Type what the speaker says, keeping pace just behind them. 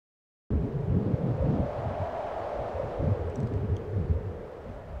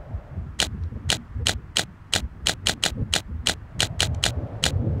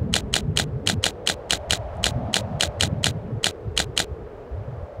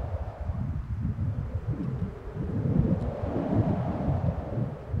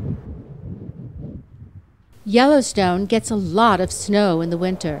Yellowstone gets a lot of snow in the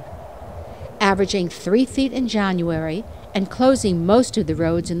winter, averaging 3 feet in January and closing most of the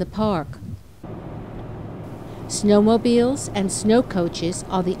roads in the park. Snowmobiles and snow coaches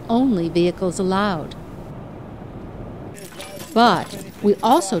are the only vehicles allowed. But we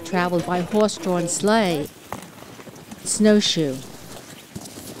also traveled by horse-drawn sleigh, snowshoe,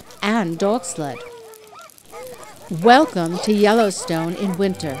 and dog sled. Welcome to Yellowstone in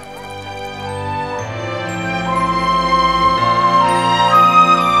winter.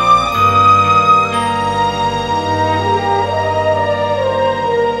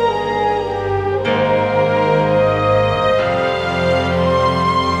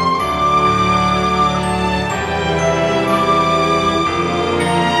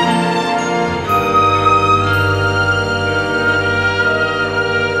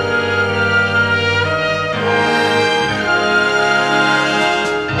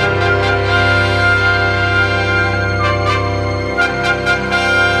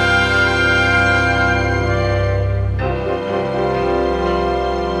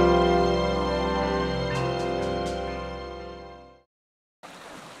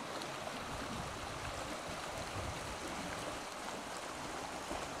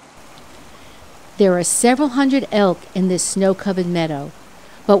 There are several hundred elk in this snow-covered meadow,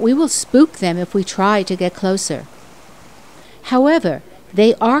 but we will spook them if we try to get closer. However,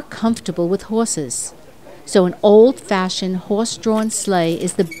 they are comfortable with horses, so an old-fashioned horse-drawn sleigh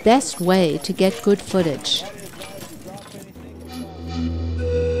is the best way to get good footage.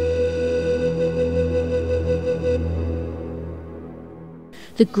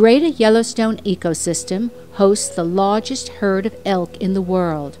 The greater Yellowstone ecosystem hosts the largest herd of elk in the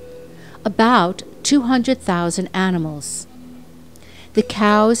world, about 200,000 animals. The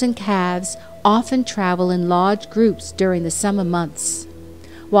cows and calves often travel in large groups during the summer months,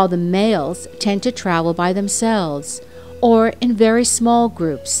 while the males tend to travel by themselves or in very small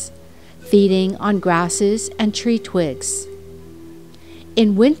groups, feeding on grasses and tree twigs.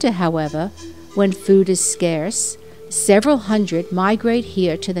 In winter, however, when food is scarce, several hundred migrate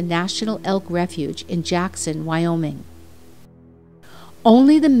here to the National Elk Refuge in Jackson, Wyoming.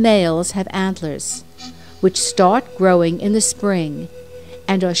 Only the males have antlers, which start growing in the spring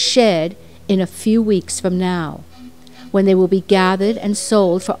and are shed in a few weeks from now, when they will be gathered and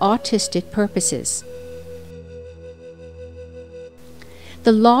sold for artistic purposes.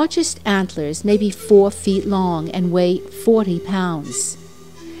 The largest antlers may be 4 feet long and weigh 40 pounds.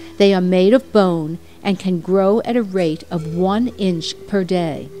 They are made of bone and can grow at a rate of 1 inch per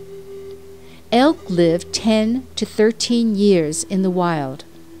day. Elk live 10 to 13 years in the wild.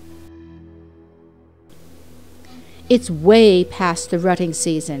 It's way past the rutting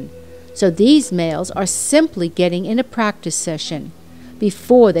season, so these males are simply getting in a practice session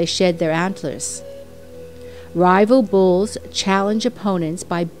before they shed their antlers. Rival bulls challenge opponents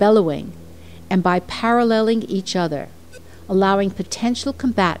by bellowing and by paralleling each other, allowing potential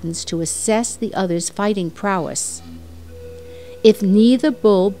combatants to assess the other's fighting prowess. If neither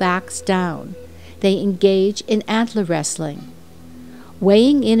bull backs down, they engage in antler wrestling.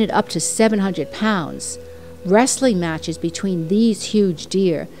 Weighing in at up to 700 pounds, wrestling matches between these huge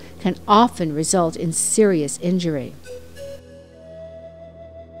deer can often result in serious injury.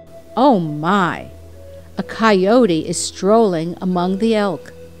 Oh my! A coyote is strolling among the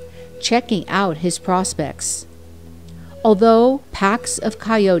elk, checking out his prospects. Although packs of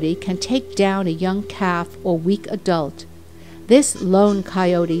coyote can take down a young calf or weak adult, this lone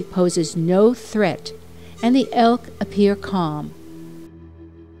coyote poses no threat, and the elk appear calm.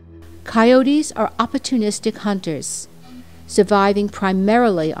 Coyotes are opportunistic hunters, surviving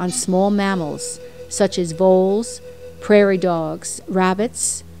primarily on small mammals such as voles, prairie dogs,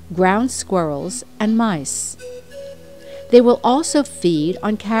 rabbits, ground squirrels, and mice. They will also feed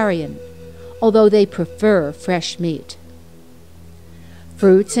on carrion, although they prefer fresh meat.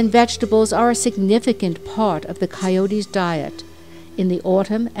 Fruits and vegetables are a significant part of the coyote's diet in the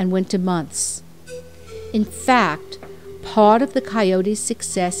autumn and winter months. In fact, part of the coyote's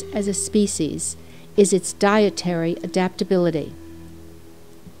success as a species is its dietary adaptability.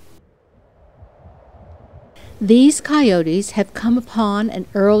 These coyotes have come upon an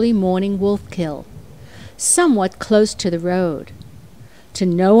early morning wolf kill, somewhat close to the road. To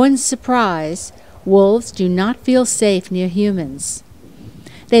no one's surprise, wolves do not feel safe near humans.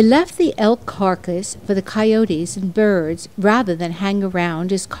 They left the elk carcass for the coyotes and birds rather than hang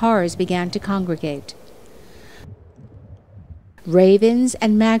around as cars began to congregate. Ravens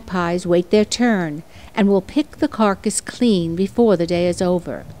and magpies wait their turn and will pick the carcass clean before the day is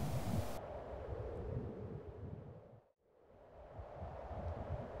over.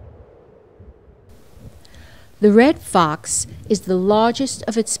 The red fox is the largest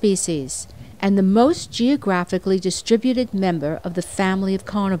of its species and the most geographically distributed member of the family of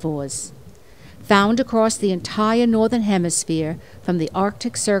carnivores, found across the entire northern hemisphere from the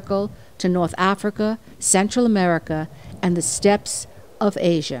Arctic Circle to North Africa, Central America, and the steppes of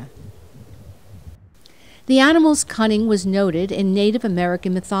Asia. The animal's cunning was noted in Native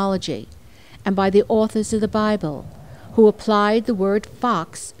American mythology and by the authors of the Bible, who applied the word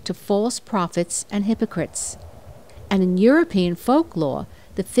fox to false prophets and hypocrites. And in European folklore,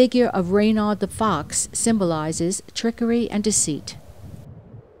 the figure of Reynard the fox symbolizes trickery and deceit.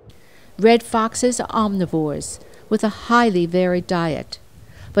 Red foxes are omnivores with a highly varied diet,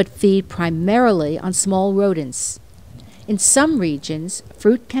 but feed primarily on small rodents. In some regions,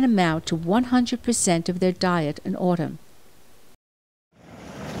 fruit can amount to 100% of their diet in autumn.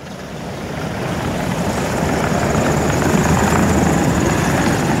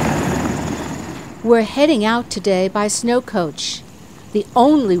 We're heading out today by snow coach, the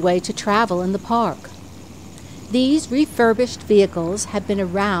only way to travel in the park. These refurbished vehicles have been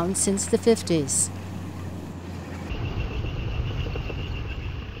around since the 50s.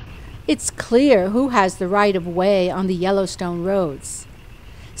 It's clear who has the right of way on the Yellowstone roads.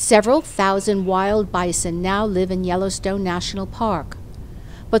 Several thousand wild bison now live in Yellowstone National Park,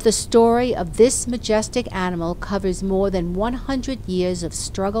 but the story of this majestic animal covers more than 100 years of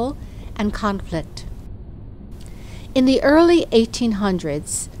struggle and conflict. In the early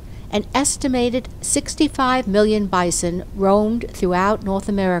 1800s, an estimated 65 million bison roamed throughout North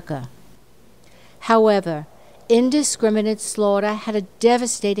America. However, indiscriminate slaughter had a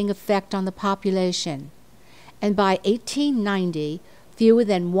devastating effect on the population, and by 1890, fewer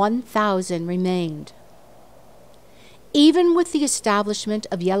than 1,000 remained. Even with the establishment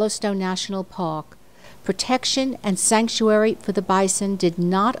of Yellowstone National Park, protection and sanctuary for the bison did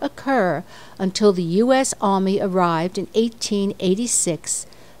not occur until the U.S. Army arrived in 1886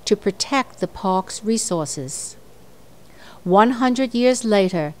 to protect the park's resources. 100 years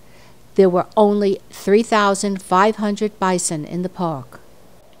later, there were only 3,500 bison in the park.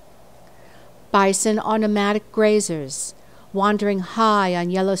 Bison are nomadic grazers, wandering high on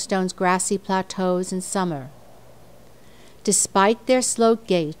Yellowstone's grassy plateaus in summer. Despite their slow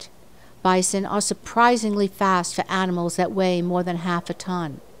gait, bison are surprisingly fast for animals that weigh more than half a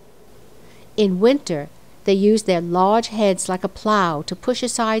ton. In winter, they use their large heads like a plow to push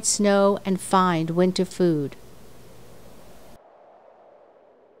aside snow and find winter food.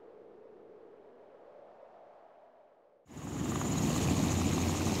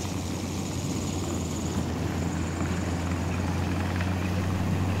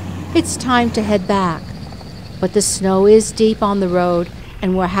 It's time to head back, but the snow is deep on the road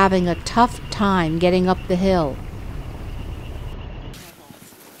and we're having a tough time getting up the hill.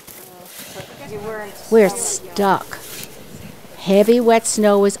 We're stuck. Heavy wet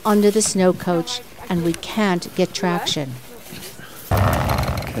snow is under the snow coach and we can't get traction.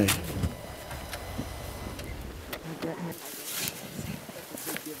 Okay.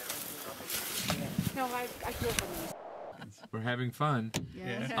 We're having fun.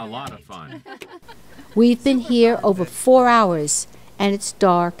 Yeah. A lot of fun. We've been here over 4 hours and it's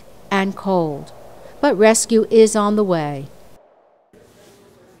dark and cold, but rescue is on the way.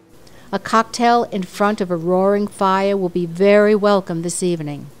 A cocktail in front of a roaring fire will be very welcome this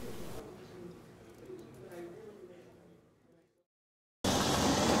evening.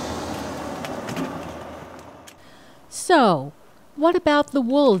 So, what about the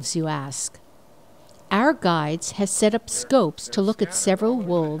wolves, you ask? Our guides have set up scopes to look at several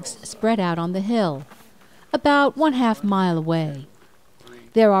wolves spread out on the hill, about 1/2 mile away.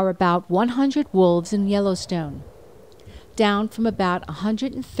 There are about 100 wolves in Yellowstone, down from about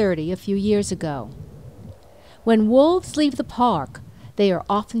 130 a few years ago. When wolves leave the park, they are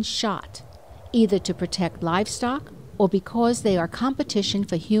often shot, either to protect livestock or because they are competition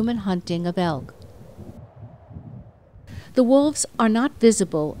for human hunting of elk. The wolves are not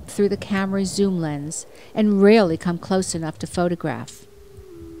visible through the camera's zoom lens and rarely come close enough to photograph.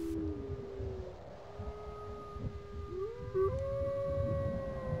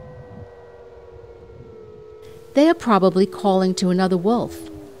 They are probably calling to another wolf,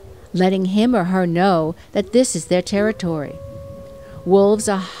 letting him or her know that this is their territory. Wolves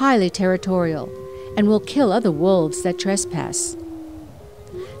are highly territorial and will kill other wolves that trespass.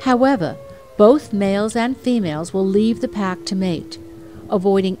 However, both males and females will leave the pack to mate,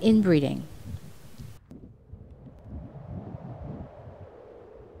 avoiding inbreeding.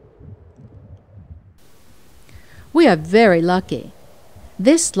 We are very lucky.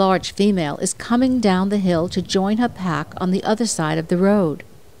 This large female is coming down the hill to join her pack on the other side of the road.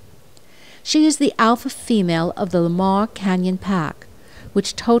 She is the alpha female of the Lamar Canyon Pack,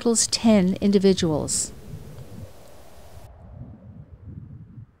 which totals 10 individuals.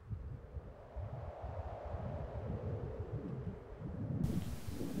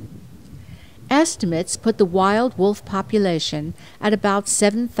 Estimates put the wild wolf population at about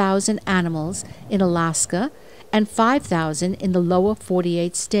 7,000 animals in Alaska and 5,000 in the lower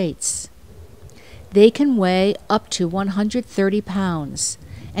 48 states. They can weigh up to 130 pounds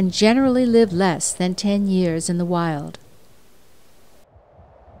and generally live less than 10 years in the wild.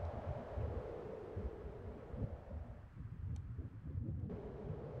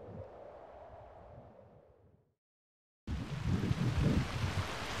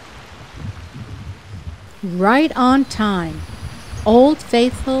 Right on time. Old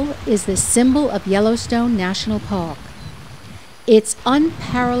Faithful is the symbol of Yellowstone National Park. Its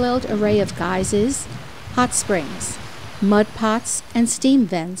unparalleled array of geysers, hot springs, mud pots, and steam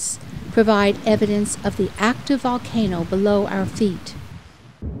vents provide evidence of the active volcano below our feet.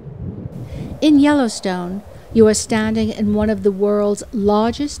 In Yellowstone, you are standing in one of the world's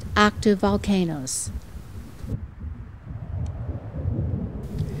largest active volcanoes.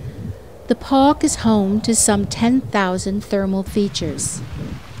 The park is home to some 10,000 thermal features,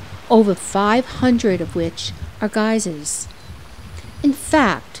 over 500 of which are geysers. In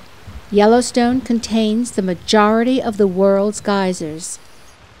fact, Yellowstone contains the majority of the world's geysers.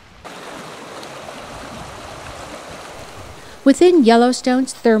 Within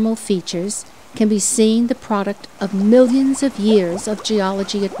Yellowstone's thermal features can be seen the product of millions of years of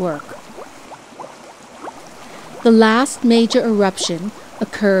geology at work. The last major eruption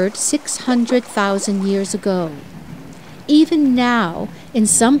occurred 600,000 years ago. Even now, in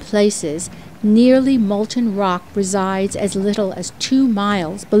some places, nearly molten rock resides as little as 2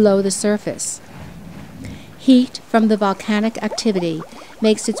 miles below the surface. Heat from the volcanic activity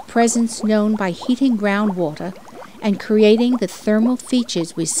makes its presence known by heating groundwater and creating the thermal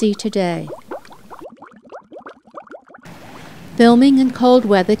features we see today. Filming in cold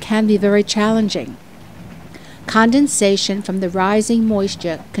weather can be very challenging. Condensation from the rising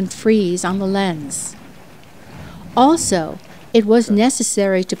moisture can freeze on the lens. Also, it was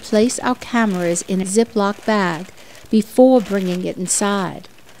necessary to place our cameras in a Ziploc bag before bringing it inside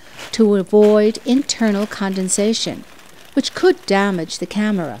to avoid internal condensation, which could damage the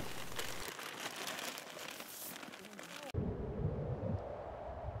camera.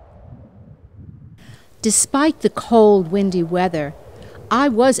 Despite the cold, windy weather, I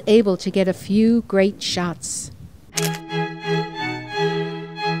was able to get a few great shots.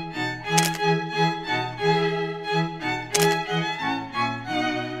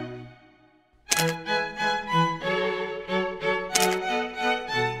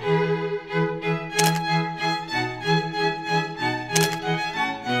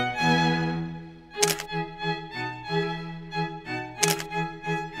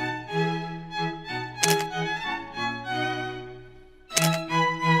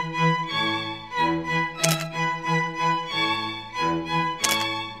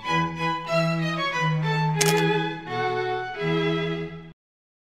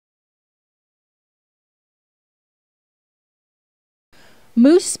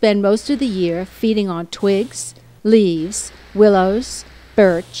 Moose spend most of the year feeding on twigs, leaves, willows,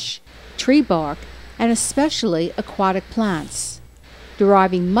 birch, tree bark, and especially aquatic plants,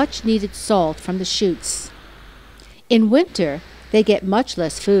 deriving much-needed salt from the shoots. In winter, they get much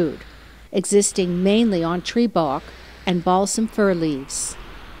less food, existing mainly on tree bark and balsam fir leaves.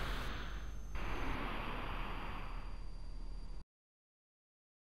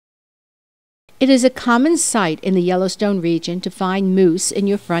 It is a common sight in the Yellowstone region to find moose in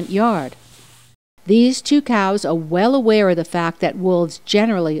your front yard. These two cows are well aware of the fact that wolves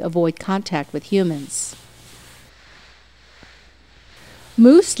generally avoid contact with humans.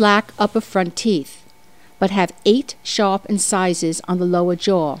 Moose lack upper front teeth, but have 8 sharp incisors on the lower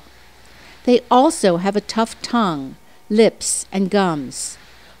jaw. They also have a tough tongue, lips, and gums,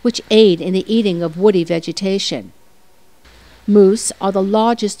 which aid in the eating of woody vegetation. Moose are the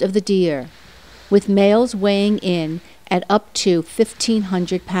largest of the deer, with males weighing in at up to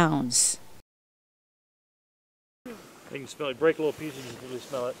 1,500 pounds. You can smell it. Break little pieces, you can really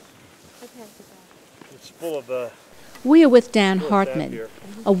smell it. Okay. It's full of We are with Dan Hartman,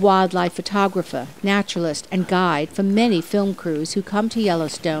 a wildlife photographer, naturalist, and guide for many film crews who come to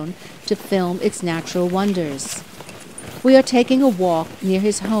Yellowstone to film its natural wonders. We are taking a walk near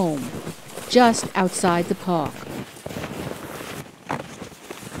his home, just outside the park.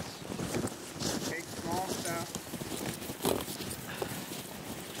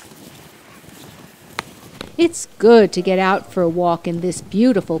 It's good to get out for a walk in this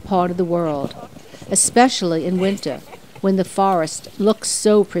beautiful part of the world, especially in winter, when the forest looks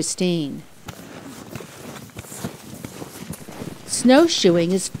so pristine.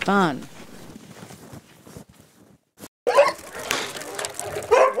 Snowshoeing is fun.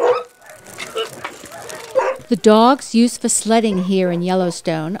 The dogs used for sledding here in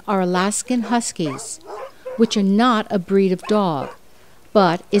Yellowstone are Alaskan Huskies, which are not a breed of dog,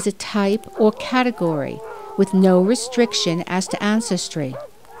 but is a type or category with no restriction as to ancestry.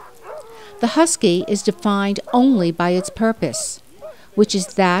 The Husky is defined only by its purpose, which is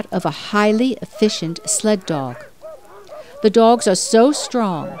that of a highly efficient sled dog. The dogs are so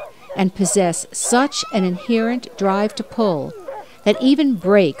strong and possess such an inherent drive to pull that even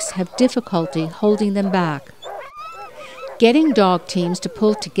brakes have difficulty holding them back. Getting dog teams to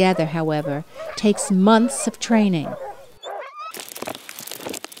pull together, however, takes months of training.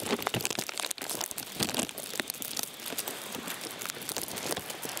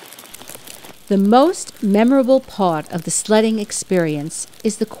 The most memorable part of the sledding experience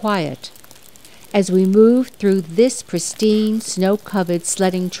is the quiet, as we move through this pristine, snow-covered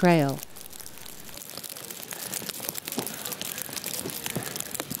sledding trail.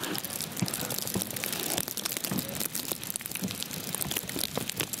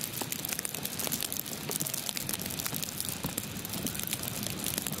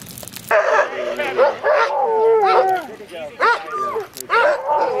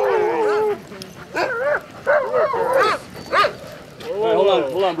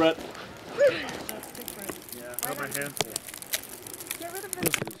 Hold on, Brett.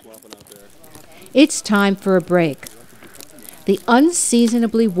 It's time for a break. The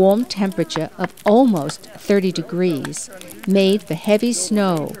unseasonably warm temperature of almost 30 degrees made for heavy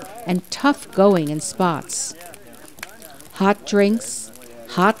snow and tough going in spots. Hot drinks,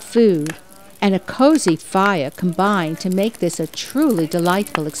 hot food, and a cozy fire combine to make this a truly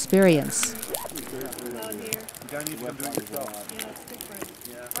delightful experience.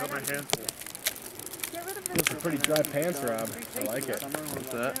 Those are pretty dry pants, Rob. I like it. What's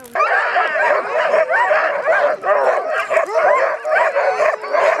that?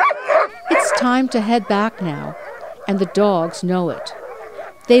 It's time to head back now, and the dogs know it.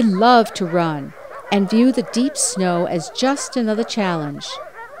 They love to run and view the deep snow as just another challenge.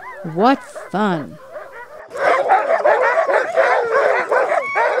 What fun!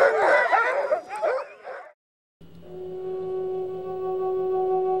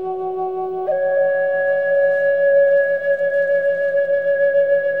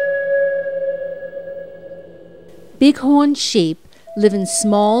 Bighorn sheep live in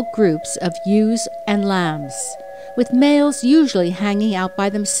small groups of ewes and lambs, with males usually hanging out by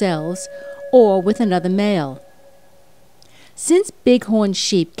themselves or with another male. Since bighorn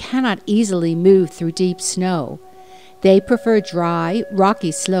sheep cannot easily move through deep snow, they prefer dry,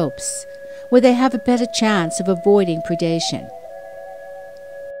 rocky slopes, where they have a better chance of avoiding predation.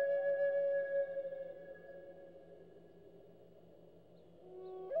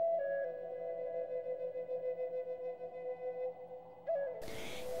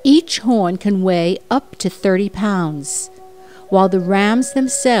 Each horn can weigh up to 30 pounds, while the rams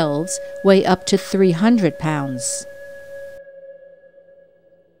themselves weigh up to 300 pounds.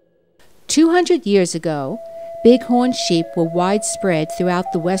 200 years ago, bighorn sheep were widespread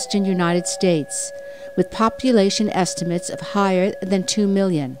throughout the western United States, with population estimates of higher than 2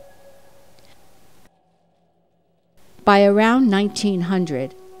 million. By around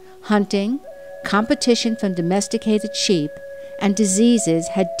 1900, hunting, competition from domesticated sheep, and diseases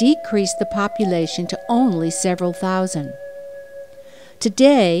had decreased the population to only several thousand.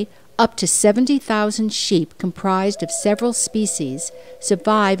 Today, up to 70,000 sheep comprised of several species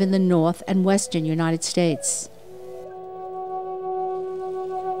survive in the north and western United States.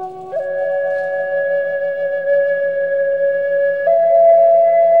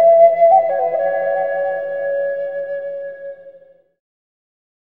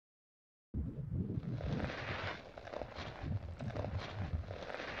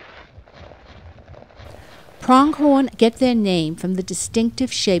 Pronghorn get their name from the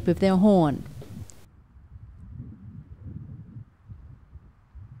distinctive shape of their horn.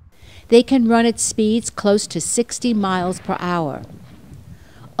 They can run at speeds close to 60 miles per hour.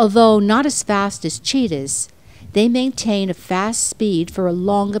 Although not as fast as cheetahs, they maintain a fast speed for a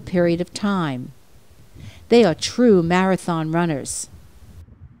longer period of time. They are true marathon runners.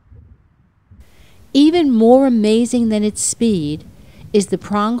 Even more amazing than its speed is the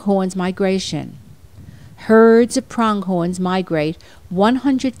pronghorn's migration. Herds of pronghorns migrate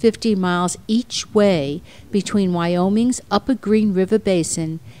 150 miles each way between Wyoming's Upper Green River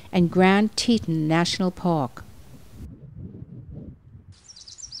Basin and Grand Teton National Park.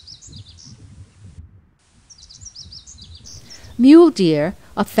 Mule deer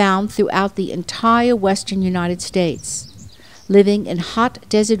are found throughout the entire western United States, living in hot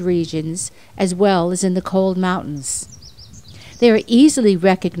desert regions as well as in the cold mountains. They are easily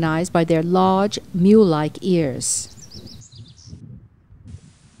recognized by their large, mule-like ears.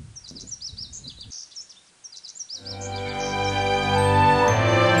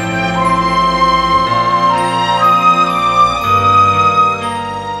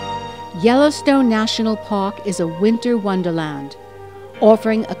 Yellowstone National Park is a winter wonderland,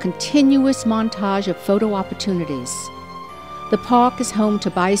 offering a continuous montage of photo opportunities. The park is home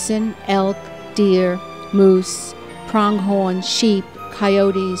to bison, elk, deer, moose, pronghorn, sheep,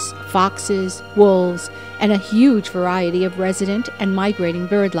 coyotes, foxes, wolves, and a huge variety of resident and migrating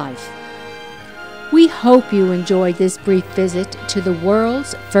bird life. We hope you enjoyed this brief visit to the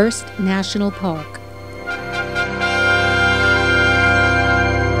world's first national park.